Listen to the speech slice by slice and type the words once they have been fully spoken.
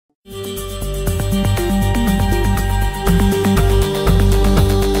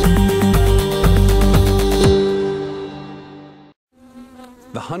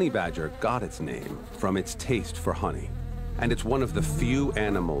honey badger got its name from its taste for honey, and it's one of the few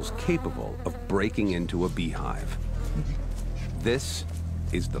animals capable of breaking into a beehive. This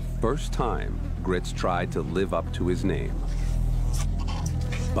is the first time Grit's tried to live up to his name.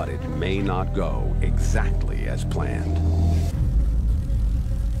 But it may not go exactly as planned.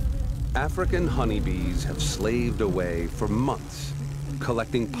 African honeybees have slaved away for months,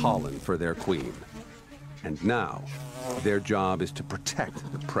 collecting pollen for their queen. And now, their job is to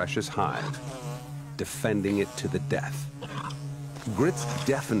protect the precious hive, defending it to the death. Grit's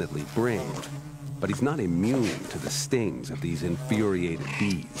definitely brave, but he's not immune to the stings of these infuriated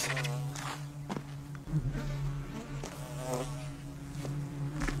bees.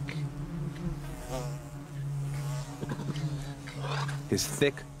 His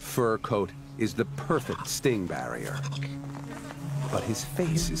thick fur coat is the perfect sting barrier, but his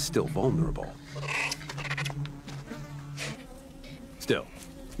face is still vulnerable. Still,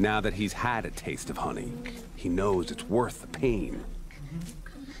 now that he's had a taste of honey, he knows it's worth the pain.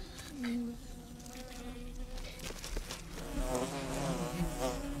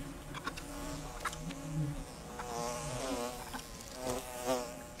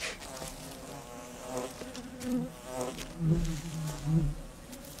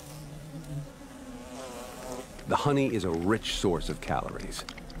 The honey is a rich source of calories,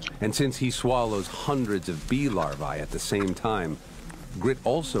 and since he swallows hundreds of bee larvae at the same time, Grit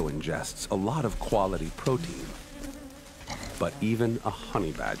also ingests a lot of quality protein. But even a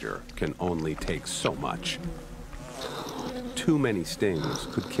honey badger can only take so much. Too many stings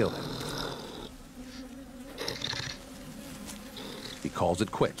could kill him. He calls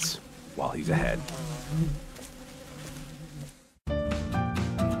it quits while he's ahead.